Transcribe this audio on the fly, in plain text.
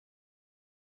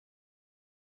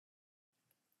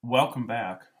Welcome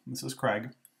back. This is Craig.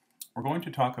 We're going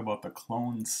to talk about the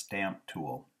clone stamp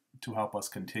tool to help us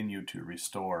continue to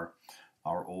restore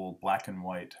our old black and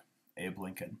white Abe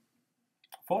Lincoln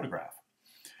photograph.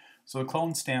 So the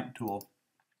clone stamp tool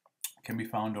can be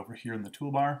found over here in the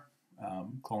toolbar.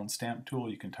 Clone stamp tool,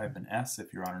 you can type an S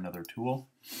if you're on another tool.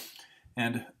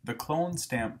 And the clone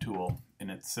stamp tool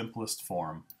in its simplest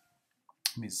form,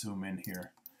 let me zoom in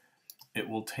here, it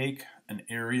will take an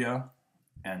area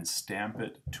and stamp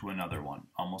it to another one,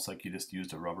 almost like you just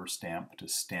used a rubber stamp to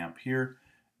stamp here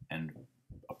and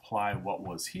apply what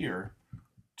was here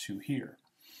to here.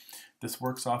 This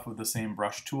works off of the same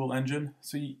brush tool engine,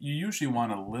 so you usually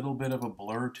want a little bit of a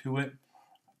blur to it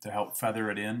to help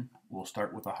feather it in. We'll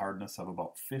start with a hardness of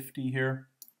about 50 here,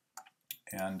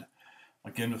 and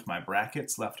again with my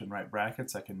brackets, left and right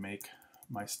brackets, I can make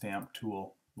my stamp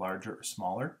tool larger or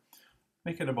smaller,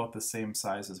 make it about the same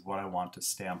size as what I want to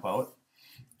stamp out.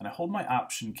 And I hold my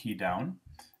Option key down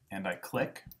and I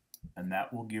click, and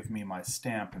that will give me my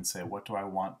stamp and say what do I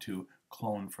want to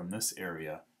clone from this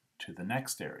area to the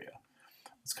next area.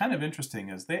 What's kind of interesting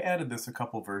is they added this a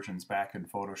couple versions back in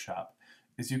Photoshop,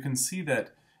 is you can see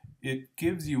that it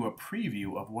gives you a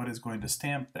preview of what is going to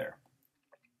stamp there.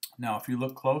 Now if you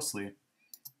look closely,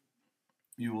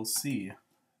 you will see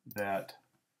that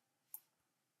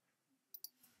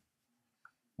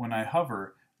when I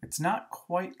hover, it's not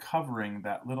quite covering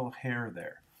that little hair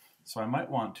there. So I might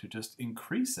want to just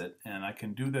increase it, and I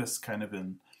can do this kind of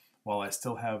in, while I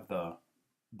still have the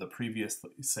previously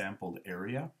sampled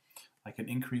area, I can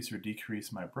increase or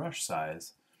decrease my brush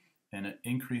size, and it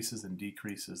increases and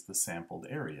decreases the sampled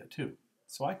area too.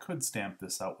 So I could stamp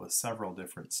this out with several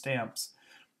different stamps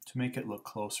to make it look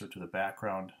closer to the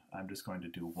background. I'm just going to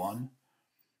do one,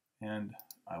 and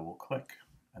I will click,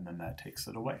 and then that takes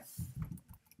it away.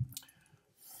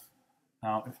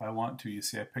 Now if I want to, you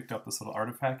see I picked up this little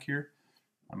artifact here.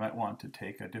 I might want to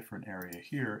take a different area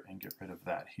here and get rid of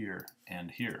that here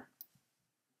and here.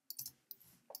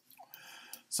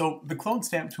 So the clone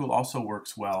stamp tool also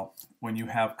works well when you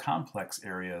have complex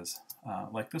areas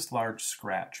like this large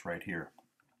scratch right here.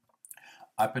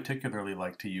 I particularly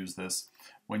like to use this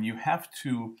when you have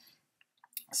to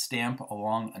stamp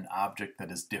along an object that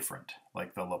is different,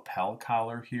 like the lapel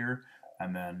collar here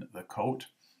and then the coat.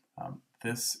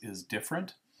 This is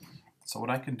different. So what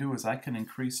I can do is I can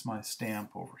increase my stamp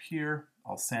over here.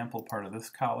 I'll sample part of this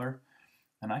collar,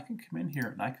 and I can come in here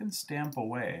and I can stamp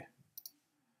away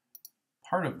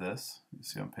part of this. You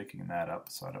see I'm picking that up,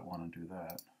 so I don't want to do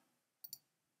that.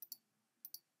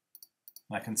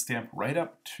 And I can stamp right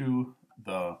up to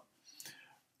the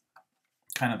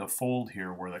kind of the fold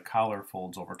here where the collar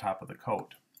folds over top of the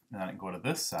coat. And then I can go to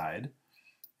this side,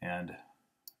 and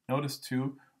notice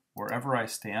too, wherever I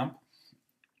stamp,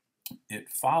 it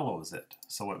follows it,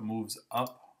 so it moves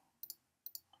up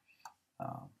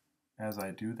as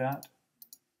I do that.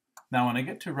 Now when I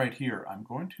get to right here, I'm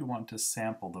going to want to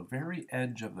sample the very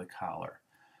edge of the collar.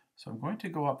 So I'm going to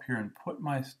go up here and put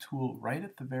my tool right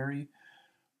at the very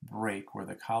break where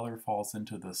the collar falls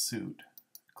into the suit.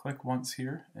 Click once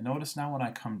here, and notice now when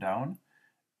I come down,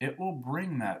 it will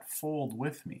bring that fold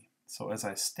with me. So as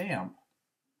I stamp,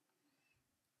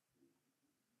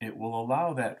 it will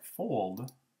allow that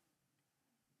fold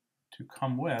to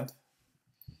come with,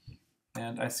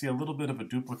 and I see a little bit of a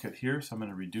duplicate here, so I'm going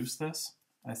to reduce this.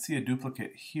 I see a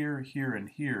duplicate here, here, and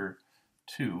here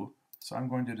too, so I'm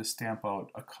going to just stamp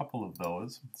out a couple of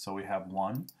those. So we have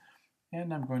one,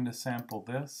 and I'm going to sample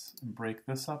this and break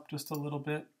this up just a little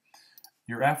bit.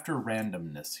 You're after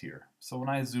randomness here, so when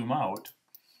I zoom out,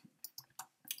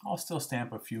 I'll still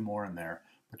stamp a few more in there,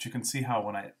 but you can see how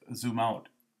when I zoom out,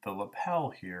 the lapel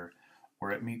here,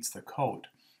 where it meets the coat,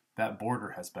 that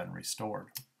border has been restored.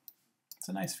 It's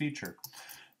a nice feature.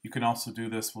 You can also do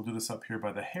this, we'll do this up here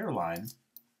by the hairline,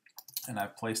 and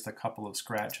I've placed a couple of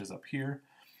scratches up here.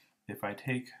 If I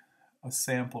take a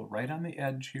sample right on the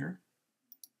edge here,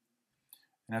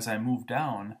 and as I move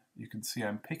down, you can see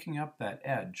I'm picking up that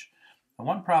edge. And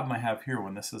one problem I have here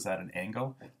when this is at an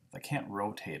angle, I can't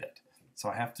rotate it. So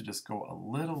I have to just go a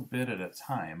little bit at a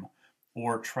time,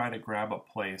 or try to grab a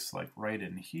place like right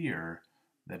in here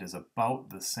that is about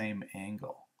the same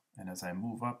angle. And as I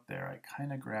move up there, I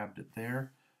kind of grabbed it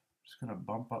there. I'm just going to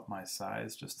bump up my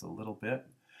size just a little bit.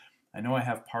 I know I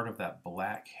have part of that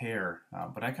black hair,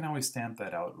 but I can always stamp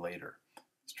that out later.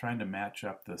 It's trying to match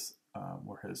up this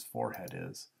where his forehead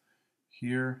is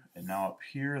here, and now up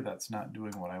here that's not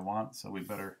doing what I want, so we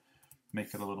better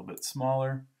make it a little bit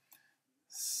smaller.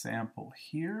 Sample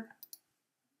here,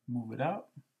 move it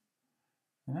up,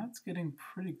 and that's getting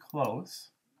pretty close.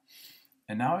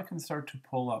 And now I can start to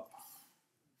pull up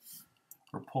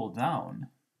or pull down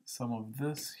some of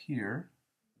this here.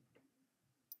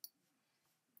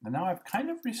 And now I've kind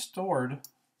of restored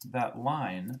that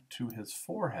line to his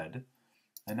forehead.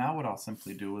 And now what I'll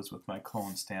simply do is with my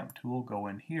clone stamp tool, go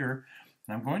in here,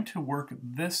 and I'm going to work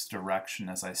this direction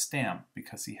as I stamp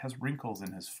because he has wrinkles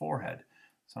in his forehead.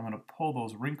 So I'm going to pull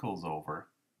those wrinkles over,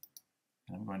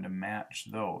 and I'm going to match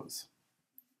those.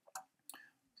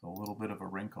 So a little bit of a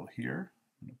wrinkle here.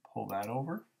 I'm going to pull that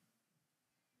over.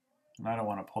 And I don't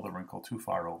want to pull the wrinkle too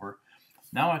far over.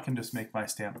 Now I can just make my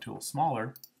stamp tool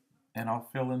smaller, and I'll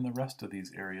fill in the rest of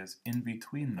these areas in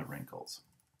between the wrinkles.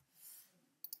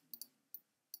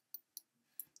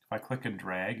 If I click and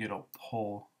drag, it'll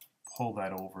pull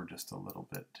that over just a little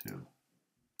bit too.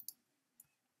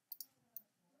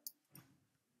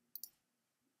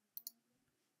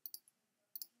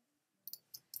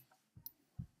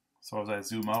 So as I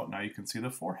zoom out, now you can see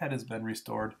the forehead has been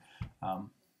restored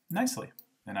nicely.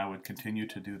 And I would continue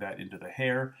to do that into the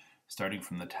hair, starting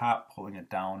from the top, pulling it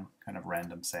down, kind of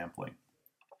random sampling.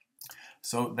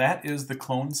 So that is the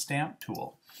clone stamp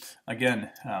tool.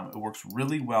 Again, it works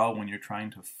really well when you're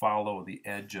trying to follow the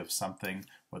edge of something,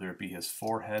 whether it be his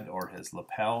forehead or his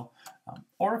lapel,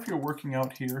 or if you're working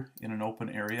out here in an open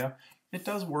area. It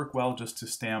does work well just to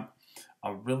stamp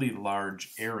a really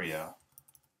large area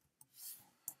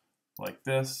like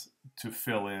this to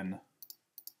fill in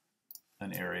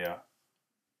an area.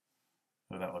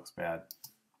 Oh, that looks bad.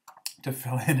 To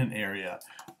fill in an area.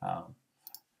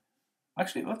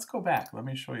 Actually, let's go back. Let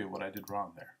me show you what I did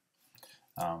wrong there.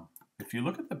 If you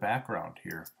look at the background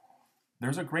here,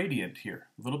 there's a gradient here,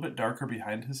 a little bit darker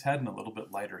behind his head and a little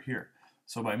bit lighter here.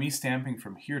 So by me stamping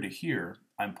from here to here,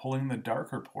 I'm pulling the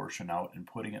darker portion out and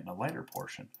putting it in a lighter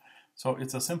portion. So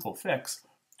it's a simple fix.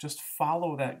 Just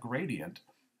follow that gradient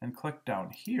and click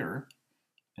down here.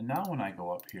 And now when I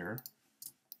go up here,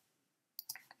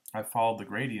 I followed the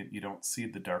gradient. You don't see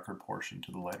the darker portion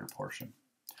to the lighter portion.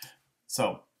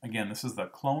 So again, this is the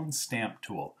clone stamp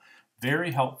tool.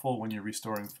 Very helpful when you're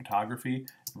restoring photography,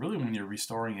 really when you're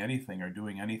restoring anything or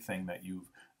doing anything that you've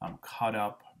cut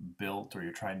up, built, or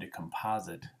you're trying to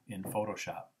composite in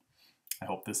Photoshop. I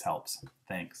hope this helps.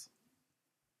 Thanks.